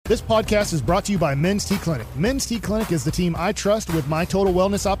This podcast is brought to you by Men's T Clinic. Men's T Clinic is the team I trust with my total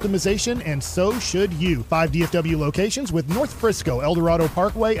wellness optimization, and so should you. 5 DFW locations with North Frisco, El Dorado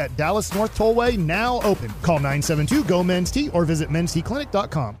Parkway at Dallas North Tollway now open. Call 972-GO-MEN'S-T or visit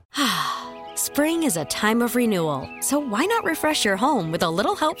mensteclinic.com. Spring is a time of renewal, so why not refresh your home with a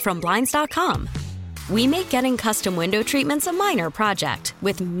little help from Blinds.com? We make getting custom window treatments a minor project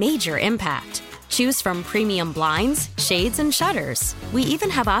with major impact. Choose from premium blinds, shades, and shutters. We even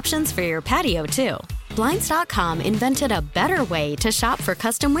have options for your patio, too. Blinds.com invented a better way to shop for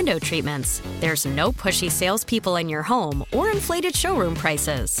custom window treatments. There's no pushy salespeople in your home or inflated showroom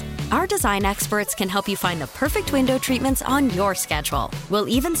prices. Our design experts can help you find the perfect window treatments on your schedule. We'll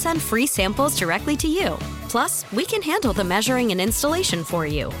even send free samples directly to you. Plus, we can handle the measuring and installation for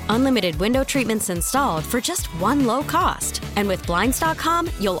you. Unlimited window treatments installed for just one low cost. And with Blinds.com,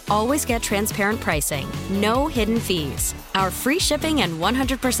 you'll always get transparent pricing. No hidden fees. Our free shipping and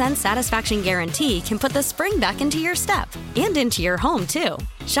 100% satisfaction guarantee can put the spring back into your step and into your home, too.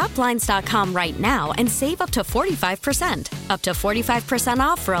 Shop Blinds.com right now and save up to 45%. Up to 45%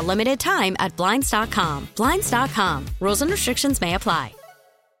 off for a limited time at Blinds.com. Blinds.com. Rules and restrictions may apply.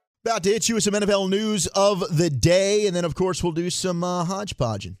 About to hit you with some NFL news of the day, and then, of course, we'll do some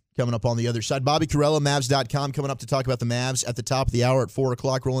hodgepodging coming up on the other side. Bobby Carella, Mavs.com, coming up to talk about the Mavs at the top of the hour at 4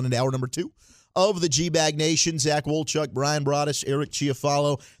 o'clock, rolling into hour number 2 of the G-Bag Nation. Zach Wolchuk, Brian Broaddus, Eric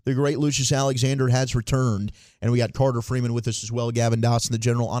Chiafalo, the great Lucius Alexander has returned, and we got Carter Freeman with us as well, Gavin Dawson, the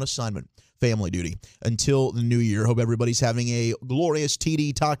general on assignment, family duty, until the new year. Hope everybody's having a glorious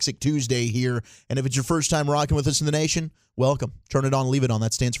TD Toxic Tuesday here, and if it's your first time rocking with us in the nation, welcome. Turn it on, leave it on.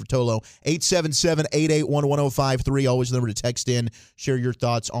 That stands for TOLO. 877-881-1053. Always remember to text in, share your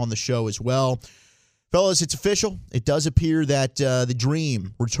thoughts on the show as well. Fellas, it's official. It does appear that the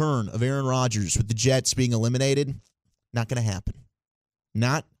dream return of Aaron Rodgers with the Jets being eliminated, not going to happen.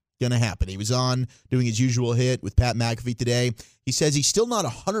 Not going to happen. He was on doing his usual hit with Pat McAfee today. He says he's still not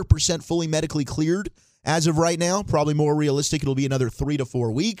 100% fully medically cleared as of right now. Probably more realistic, it'll be another 3 to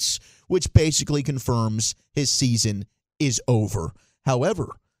 4 weeks, which basically confirms his season is over. However,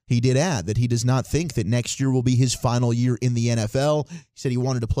 he did add that he does not think that next year will be his final year in the NFL. He said he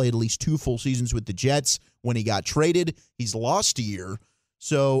wanted to play at least 2 full seasons with the Jets when he got traded. He's lost a year.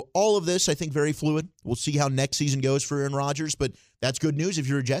 So all of this, I think, very fluid. We'll see how next season goes for Aaron Rodgers, but that's good news if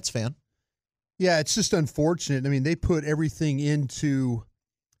you're a Jets fan. Yeah, it's just unfortunate. I mean, they put everything into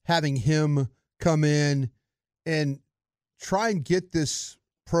having him come in and try and get this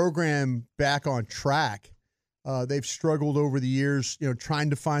program back on track. They've struggled over the years,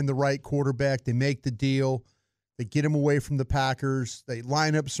 trying to find the right quarterback. They make the deal. They get him away from the Packers. They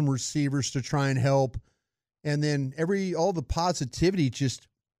line up some receivers to try and help. And then all the positivity just,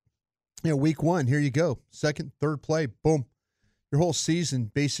 week 1, here you go. Second, third play, boom. Your whole season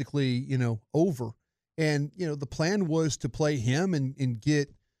basically, over. And, the plan was to play him and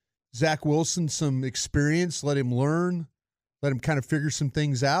get Zach Wilson some experience, let him learn, let him kind of figure some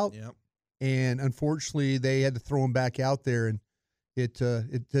things out. Yep. And unfortunately, they had to throw him back out there, and it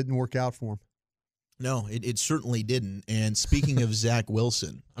didn't work out for him. No, it certainly didn't. And speaking of Zach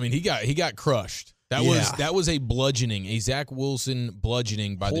Wilson, I mean, he got crushed. That was a bludgeoning, a Zach Wilson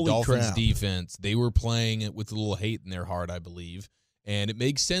bludgeoning by the Dolphins defense. They were playing it with a little hate in their heart, I believe, and it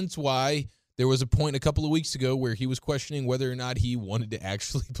makes sense why. There was a point a couple of weeks ago where he was questioning whether or not he wanted to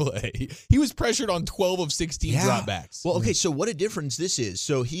actually play. He was pressured on 12 of 16 dropbacks. Well, okay, so what a difference this is.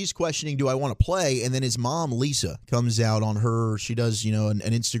 So he's questioning, do I want to play? And then his mom, Lisa, comes out on she does, an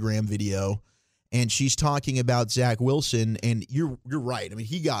Instagram video, and she's talking about Zach Wilson, and you're right. I mean,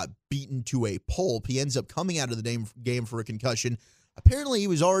 he got beaten to a pulp. He ends up coming out of the game for a concussion. Apparently, he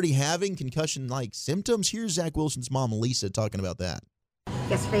was already having concussion-like symptoms. Here's Zach Wilson's mom, Lisa, talking about that.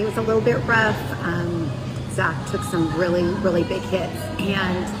 Yesterday was a little bit rough. Zach took some really, really big hits,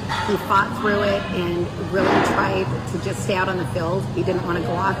 and he fought through it and really tried to just stay out on the field. He didn't want to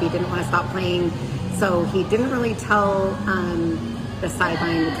go off. He didn't want to stop playing. So he didn't really tell the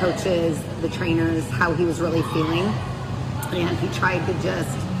sideline, the coaches, the trainers, how he was really feeling. And he tried to just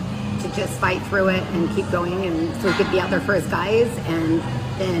fight through it and keep going, and so he could be out there for his guys. And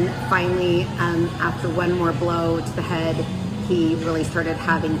then finally, after one more blow to the head, he really started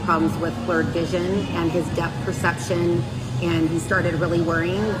having problems with blurred vision and his depth perception, and he started really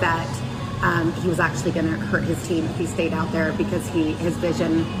worrying that he was actually going to hurt his team if he stayed out there, because his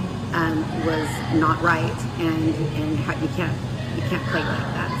vision was not right, and you can't play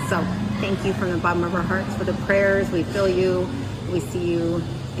like that. So thank you from the bottom of our hearts for the prayers. We feel you, we see you,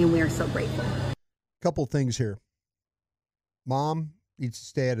 and we are so grateful. Couple things here. Mom needs to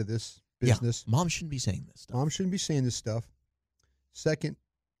stay out of this business. Yeah, mom shouldn't be saying this stuff. Mom shouldn't be saying this stuff. Second,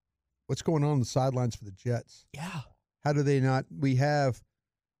 What's going on the sidelines for the Jets? Yeah. How do they not? We have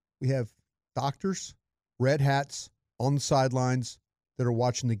doctors, red hats on the sidelines that are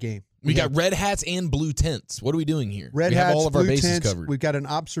watching the game. We got red hats and blue tents. What are we doing here? Red we hats, have all of our blue bases tents. covered. We've got an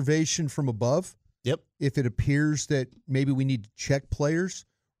observation from above. Yep. If it appears that maybe we need to check players,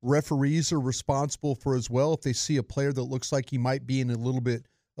 referees are responsible for as well. If they see a player that looks like he might be in a little bit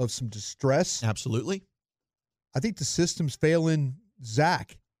of some distress. Absolutely. I think the system's failing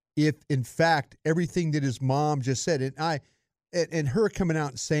Zach. If, in fact, everything that his mom just said, and her coming out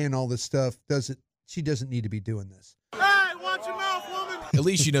and saying all this stuff, she doesn't need to be doing this. Hey, watch your mouth, woman. At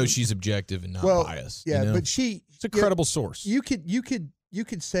least you know she's objective and not biased. Yeah, you know? but it's a credible source. You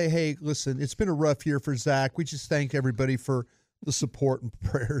could say, hey, listen, it's been a rough year for Zach. We just thank everybody for the support and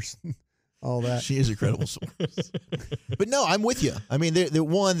prayers and all that. She is a credible source. But no, I'm with you. I mean, this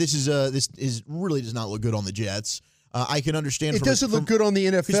is really does not look good on the Jets. I can understand. It doesn't look good on the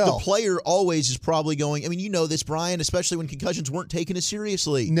NFL. Because the player always is probably going, I mean, you know this, Brian, especially when concussions weren't taken as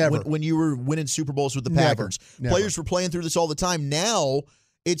seriously. Never. When you were winning Super Bowls with the Packers. Never. Players were playing through this all the time. Now,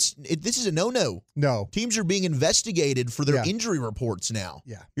 this is a no-no. No. Teams are being investigated for their injury reports now.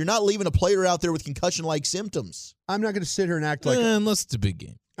 Yeah. You're not leaving a player out there with concussion-like symptoms. I'm not going to sit here and act like unless it's a big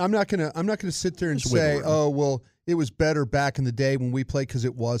game. I'm not going to sit there and say, "Oh, well, it was better back in the day when we played," because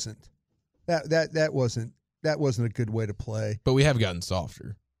it wasn't. That wasn't a good way to play. But we have gotten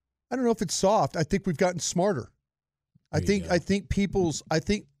softer. I don't know if it's soft. I think we've gotten smarter. I think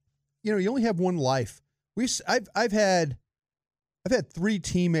you only have one life. I've had 3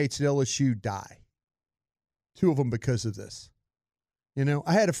 teammates at LSU die. 2 of them because of this. You know,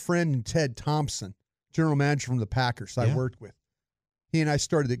 I had a friend, Ted Thompson, general manager from the Packers I worked with. He and I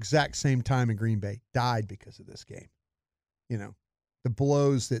started the exact same time in Green Bay, died because of this game. You know, the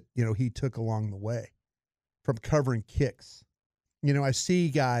blows that, he took along the way from covering kicks. You know, I see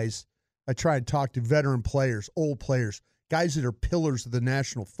guys, I try and talk to veteran players, old players, guys that are pillars of the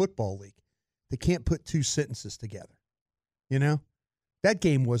National Football League. They can't put 2 sentences together. You know? That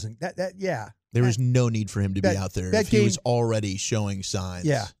game wasn't, There was no need for him to be out there if he was already showing signs.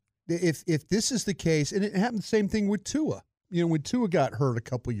 Yeah. If this is the case, and it happened the same thing with Tua. You know, when Tua got hurt a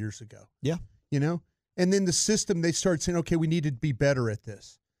couple years ago. Yeah. You know? And then the system, they started saying, okay, we need to be better at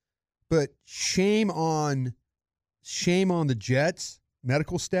this. But shame on the Jets,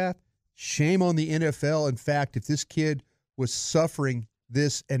 medical staff, shame on the NFL. In fact, if this kid was suffering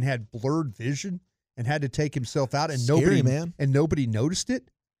this and had blurred vision and had to take himself out and nobody noticed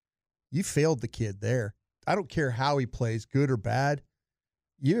it, you failed the kid there. I don't care how he plays, good or bad.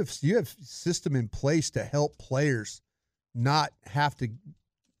 You have system in place to help players not have to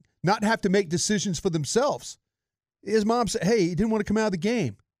make decisions for themselves. His mom said, "Hey, he didn't want to come out of the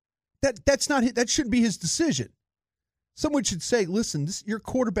game." That shouldn't be his decision. Someone should say, "Listen, your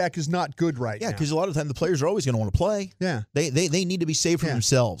quarterback is not good right now." Yeah, because a lot of the time the players are always going to want to play. Yeah, they need to be safe for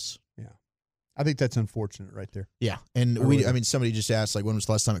themselves. Yeah, I think that's unfortunate right there. Yeah, and somebody just asked, like, when was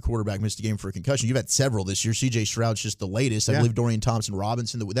the last time a quarterback missed a game for a concussion? You've had several this year. C.J. Stroud's just the latest. I believe Dorian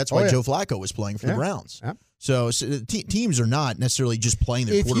Thompson-Robinson. That's why Joe Flacco was playing for the Browns. Yeah. So teams are not necessarily just playing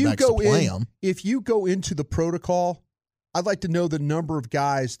their quarterbacks to play them. If you go into the protocol, I'd like to know the number of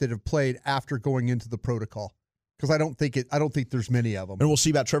guys that have played after going into the protocol, because I don't think there's many of them. And we'll see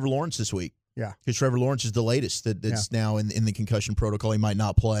about Trevor Lawrence this week. Yeah, because Trevor Lawrence is the latest that's now in the concussion protocol. He might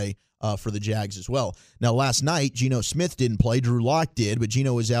not play for the Jags as well. Now, last night, Geno Smith didn't play. Drew Lock did, but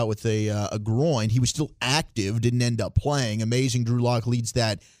Geno was out with a groin. He was still active, didn't end up playing. Amazing. Drew Lock leads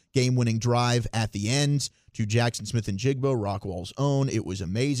that game-winning drive at the end to Jackson Smith and Jigbo, Rockwall's own. It was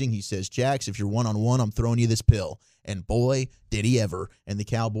amazing. He says, "Jax, if you're one-on-one, I'm throwing you this pill." And boy, did he ever. And the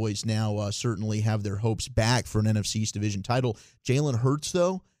Cowboys now certainly have their hopes back for an NFC East division title. Jalen Hurts,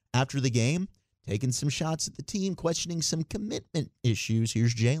 though, after the game, taking some shots at the team, questioning some commitment issues.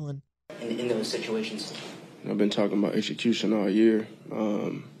 Here's Jalen. In those situations, I've been talking about execution all year.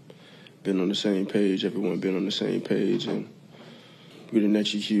 Been on the same page. Everyone been on the same page, and we didn't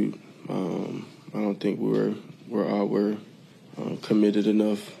execute. I don't think we're committed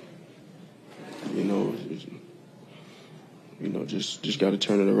enough. Just got to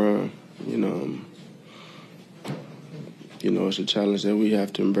turn it around. It's a challenge that we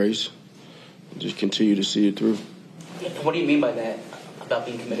have to embrace. Just continue to see it through. What do you mean by that, about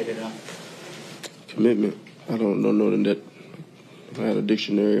being committed enough? Commitment. I don't know that. If I had a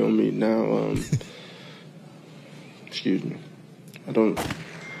dictionary on me now, excuse me. I don't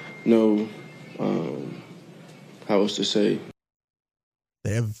know how else to say.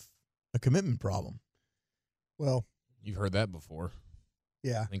 They have a commitment problem. Well, you've heard that before.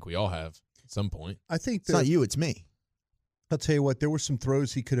 Yeah. I think we all have at some point. I think it's not you, it's me. I'll tell you what, there were some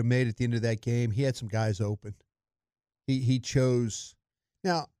throws he could have made at the end of that game. He had some guys open. He chose.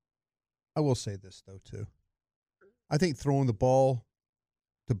 Now, I will say this, though, too. I think throwing the ball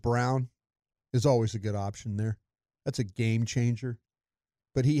to Brown is always a good option there. That's a game changer.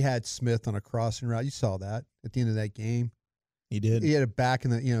 But he had Smith on a crossing route. You saw that at the end of that game. He did. He had it back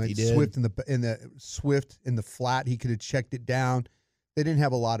in the, Swift in the flat. He could have checked it down. They didn't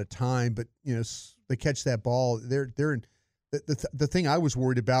have a lot of time, but they catch that ball. They're in the thing I was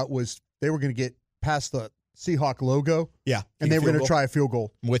worried about was they were going to get past the Seahawk logo. Yeah. And they were going to try a field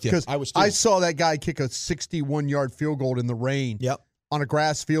goal. I'm with you. Because I was too. I saw that guy kick a 61-yard field goal in the rain. Yep. On a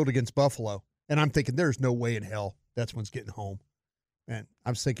grass field against Buffalo. And I'm thinking, there's no way in hell that's one's getting home. And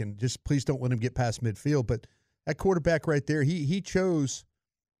I'm thinking, just please don't let him get past midfield. But that quarterback right there, he's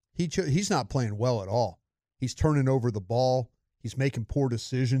not playing well at all. He's turning over the ball. He's making poor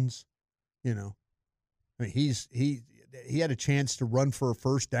decisions. I mean, he had a chance to run for a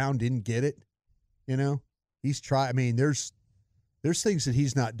first down, didn't get it. He's trying. I mean, there's things that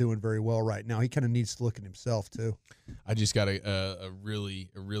he's not doing very well right now. He kind of needs to look at himself too. I just got a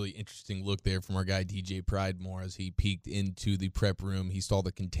really interesting look there from our guy DJ Pridemore as he peeked into the prep room. He saw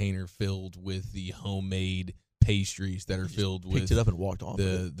the container filled with the homemade pastries that are filled with. Picked it up and walked off.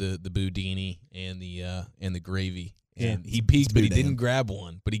 The boudini and the gravy. And Yeah, he peeked, but he didn't grab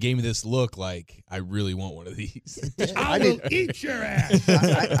one. But he gave me this look like, I really want one of these. I will eat your ass.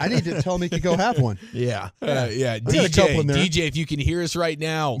 I need to tell him he could go have one. Yeah. Yeah. got a couple in there. DJ, if you can hear us right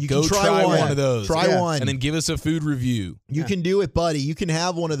now, You go can try one one. of those. Try one. And then give us a food review. You can do it, buddy. You can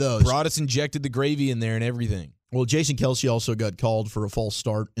have one of those. Broadus injected the gravy in there and everything. Well, Jason Kelce also got called for a false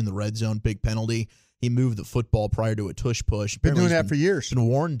start in the red zone, big penalty. He moved the football prior to a tush push. Been doing that for years. Been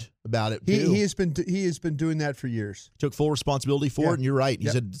warned about it. He has been doing that for years. Took full responsibility for it, and you're right. He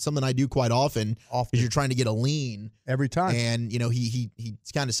said something I do quite often is you're trying to get a lean every time, and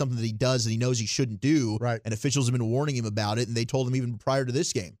it's kind of something that he does that he knows he shouldn't do. Right. And officials have been warning him about it, and they told him even prior to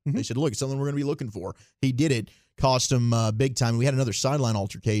this game. They said, "Look, it's something we're going to be looking for." He did it, cost him big time. We had another sideline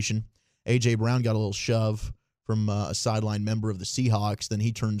altercation. A.J. Brown got a little shove from a sideline member of the Seahawks. Then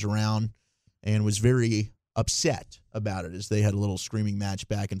he turns around and was very upset about it as they had a little screaming match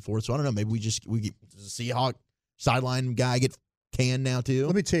back and forth. So I don't know, maybe we get the Seahawk sideline guy get canned now too.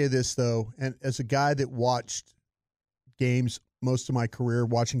 Let me tell you this though, and as a guy that watched games most of my career,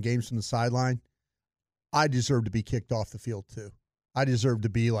 watching games from the sideline, I deserve to be kicked off the field too. I deserve to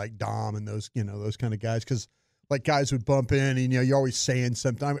be like Dom and those kind of guys, because like guys would bump in and you're always saying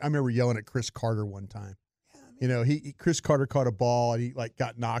something. I remember yelling at Chris Carter one time. Chris Carter caught a ball and he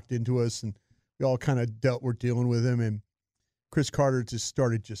got knocked into us, and we all kind of we're dealing with him, and Chris Carter just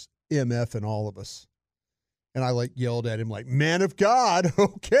started MFing all of us. And I yelled at him man of God,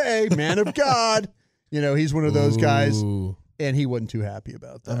 okay, man of God. He's one of those guys, and he wasn't too happy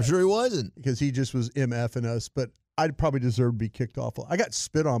about that. I'm sure he wasn't. Because he just was MFing us, but I'd probably deserve to be kicked off. I got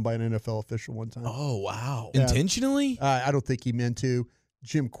spit on by an NFL official one time. Oh, wow. Yeah. Intentionally? I don't think he meant to.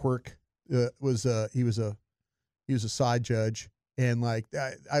 Jim Quirk was a side judge. And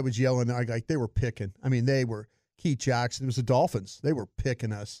I was yelling, they were picking. I mean, they were Keith Jackson. It was the Dolphins. They were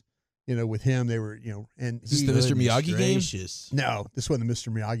picking us. With him, they were, and is this the Mr. Miyagi game? No, this wasn't the Mr.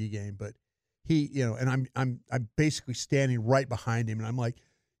 Miyagi game. But he, and I'm basically standing right behind him, and I'm like,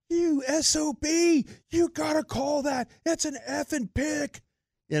 "You SOB, you gotta call that. That's an effing pick."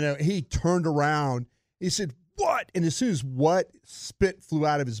 He turned around. He said, "What?" And as soon as spit flew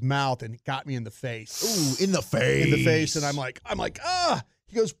out of his mouth and got me in the face. Ooh, in the face. In the face. And I'm like, ah.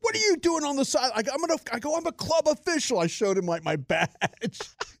 He goes, "What are you doing on the side?" I'm a club official. I showed him my badge.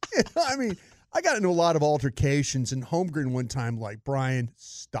 I mean, I got into a lot of altercations, and Holmgren one time Brian,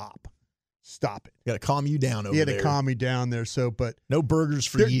 stop it. Got to calm you down over there. He had to calm me down there. So, but no burgers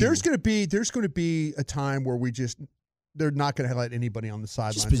for you. There's going to be a time where they're not going to let anybody on the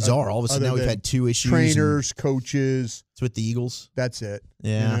sidelines. It's bizarre. All of a sudden now we've had two issues. Trainers, coaches. It's with the Eagles. That's it.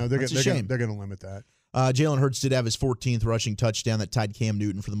 Yeah, that's a shame. They're going to limit that. Jalen Hurts did have his 14th rushing touchdown that tied Cam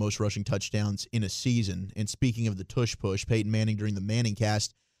Newton for the most rushing touchdowns in a season. And speaking of the tush push, Peyton Manning during the Manning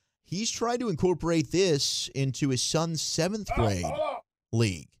cast, he's tried to incorporate this into his son's 7th grade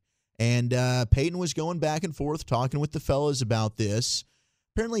league. And Peyton was going back and forth talking with the fellas about this.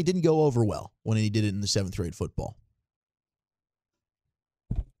 Apparently it didn't go over well when he did it in the 7th grade football.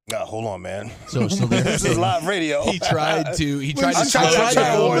 Hold on, man. So this is live radio. He tried to.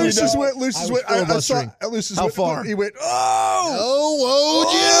 How far? He went,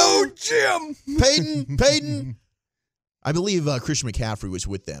 Jim. Peyton. I believe Christian McCaffrey was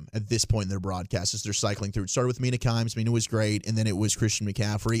with them at this point in their broadcast as they're cycling through. It started with Mina Kimes. Mina was great, and then it was Christian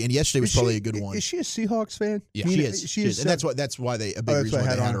McCaffrey. And yesterday was probably a good one. Is she a Seahawks fan? Yeah, she is. And that's why a big reason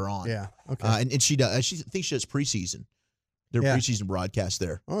why they had her on. Yeah, okay. And she does. I think she does preseason. Their preseason broadcast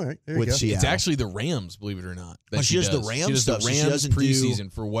there. All right, there with you go. Seattle. It's actually the Rams, believe it or not. She does the Rams She does stuff. the So she Rams doesn't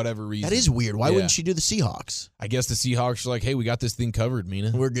preseason for whatever reason. That is weird. Why wouldn't she do the Seahawks? I guess the Seahawks are like, hey, we got this thing covered,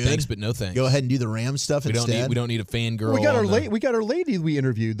 Mina. We're good. Thanks, but no thanks. Go ahead and do the Rams stuff instead. We don't need a fangirl. We got our lady we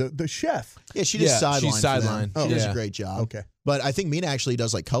interviewed, the chef. Yeah, she does sideline. She's sideline. She does a great job. Okay. But I think Mina actually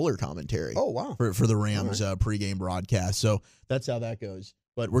does like color commentary. Oh, wow. For the Rams pregame broadcast. So that's how that goes.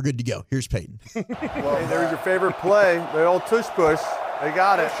 But we're good to go. Here's Peyton. Well, there's your favorite play, the old tush push. They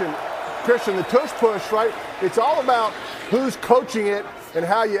got it. Christian, the tush push, right? It's all about who's coaching it and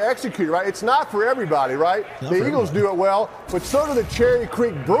how you execute it, right? It's not for everybody, right? The Eagles do it well, but so do the Cherry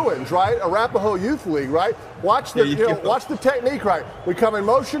Creek Bruins, right? Arapahoe Youth League, right? Watch the technique, right? We come in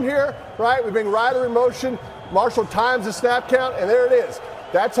motion here, right? We bring Ryder in motion. Marshall times the snap count, and there it is.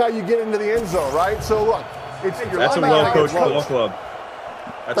 That's how you get into the end zone, right? So look, that's a well-coached ball club.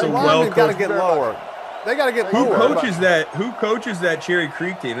 That's a well-coached. Got to get lower. They got to get lower. Who coaches that Cherry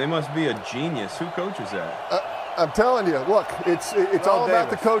Creek team? They must be a genius. Who coaches that? I'm telling you, look, it's all about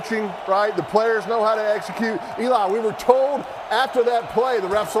the coaching, right? The players know how to execute. Eli, we were told after that play, the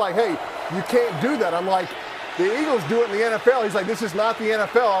refs were like, hey, you can't do that. I'm like, the Eagles do it in the NFL. He's like, this is not the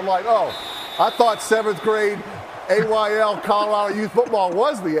NFL. I'm like, oh, I thought 7th grade AYL Colorado Youth Football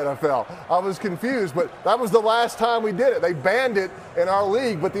was the NFL. I was confused, but that was the last time we did it. They banned it in our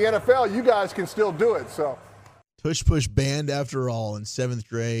league, but the NFL, you guys can still do it. So, Tush Push banned after all in 7th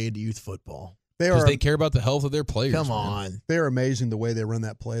grade youth football. Because they care about the health of their players. Come on. They're amazing the way they run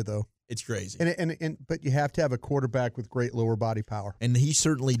that play, though. It's crazy. But you have to have a quarterback with great lower body power. And he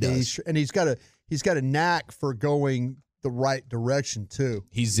certainly does. He's got a knack for going the right direction, too.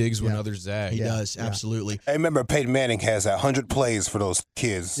 He zigs when others zag. He does, absolutely. I remember Peyton Manning has 100 plays for those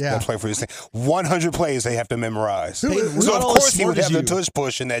kids that play for his team. 100 plays they have to memorize. So, of course, he would have the tush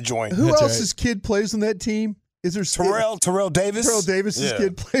push in that joint. Who else's kid plays on that team? Is there Terrell Davis? Terrell Davis's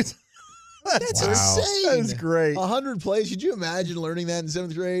kid plays. That's insane. That is great. 100 plays. Could you imagine learning that in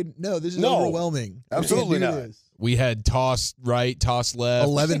 7th grade? No, this is overwhelming. Absolutely not. We had toss right, toss left,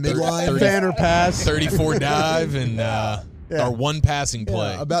 11 midline, banner pass, 34 dive, and our one passing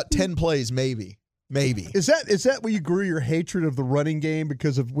play. About 10 plays, maybe. Is that where you grew your hatred of the running game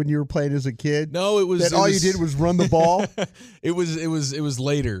because of when you were playing as a kid? No, it was all you did was run the ball. It was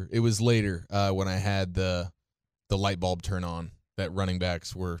later. It was later when I had the light bulb turn on. That running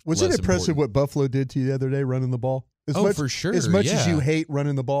backs were. Was it impressive what Buffalo did to you the other day running the ball? For sure. As much as you hate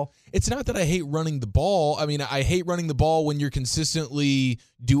running the ball? It's not that I hate running the ball. I mean, I hate running the ball when you're consistently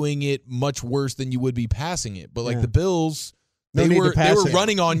doing it much worse than you would be passing it. But like the Bills, they were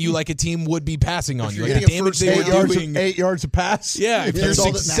running on you like a team would be passing on you. Like the damage they were doing. 8 yards of pass. Yeah, if your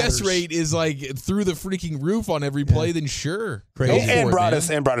success rate is like through the freaking roof on every play, then sure. And Broadus,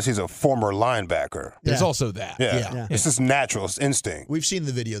 he's a former linebacker. There's also that. Yeah. It's just natural. It's instinct. We've seen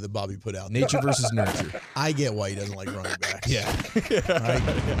the video that Bobby put out. Nature versus nurture. I get why he doesn't like running backs. Yeah.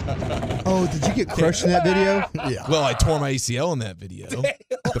 Right? Oh, did you get crushed in that video? Yeah. Well, I tore my ACL in that video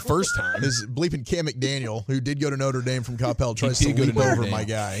the first time. This bleeping Cam McDaniel, who did go to Notre Dame from Coppell, tries to leap over my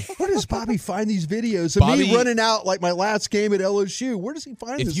guy. Where does Bobby find these videos of me running out like my last game at LSU? Where does he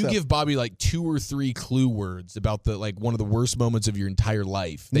find this stuff? If you give Bobby like 2 or 3 clue words about one of the worst moments of your entire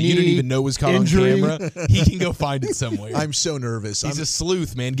life that you didn't even know was caught on camera, he can go find it somewhere. I'm so nervous. He's a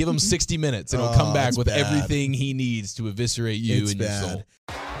sleuth, man. Give him 60 minutes and he'll come back with everything he needs to eviscerate you and your soul.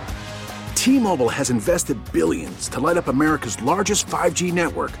 T-Mobile has invested billions to light up America's largest 5G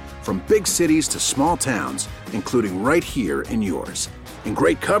network, from big cities to small towns, including right here in yours. And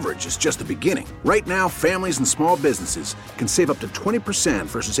great coverage is just the beginning. Right now, families and small businesses can save up to 20%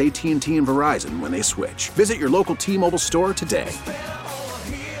 versus AT&T and Verizon when they switch. Visit your local T-Mobile store today.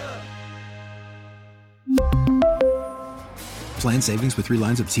 Plan savings with 3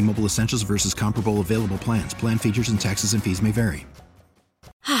 lines of T-Mobile Essentials versus comparable available plans. Plan features and taxes and fees may vary.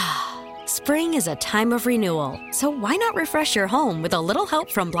 Spring is a time of renewal, so why not refresh your home with a little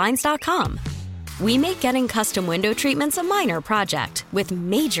help from Blinds.com? We make getting custom window treatments a minor project with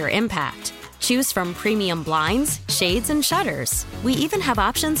major impact. Choose from premium blinds, shades, and shutters. We even have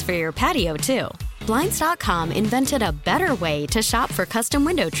options for your patio, too. Blinds.com invented a better way to shop for custom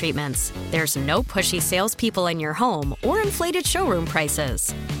window treatments. There's no pushy salespeople in your home or inflated showroom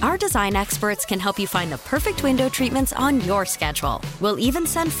prices. Our design experts can help you find the perfect window treatments on your schedule. We'll even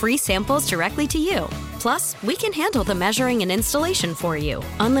send free samples directly to you. Plus, we can handle the measuring and installation for you.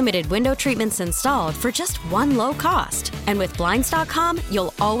 Unlimited window treatments installed for just one low cost. And with Blinds.com,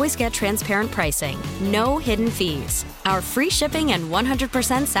 you'll always get transparent pricing. No hidden fees. Our free shipping and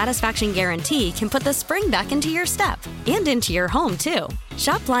 100% satisfaction guarantee can put the spring back into your step and into your home, too.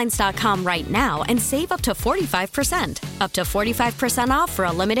 Shop Blinds.com right now and save up to 45%. Up to 45% off for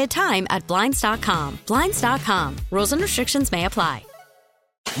a limited time at Blinds.com. Blinds.com. Rules and restrictions may apply.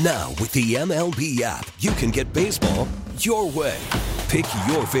 Now, with the MLB app, you can get baseball your way. Pick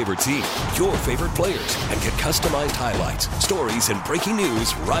your favorite team, your favorite players, and get customized highlights, stories, and breaking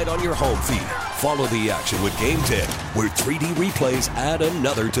news right on your home feed. Follow the action with Game 10, where 3D replays add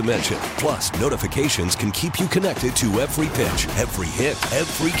another dimension. Plus, notifications can keep you connected to every pitch, every hit,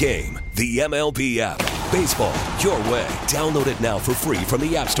 every game. The MLB app. Baseball your way. Download it now for free from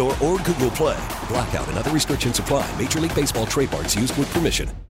the App Store or Google Play. Blackout and other restrictions apply. Major League Baseball trademarks used with permission.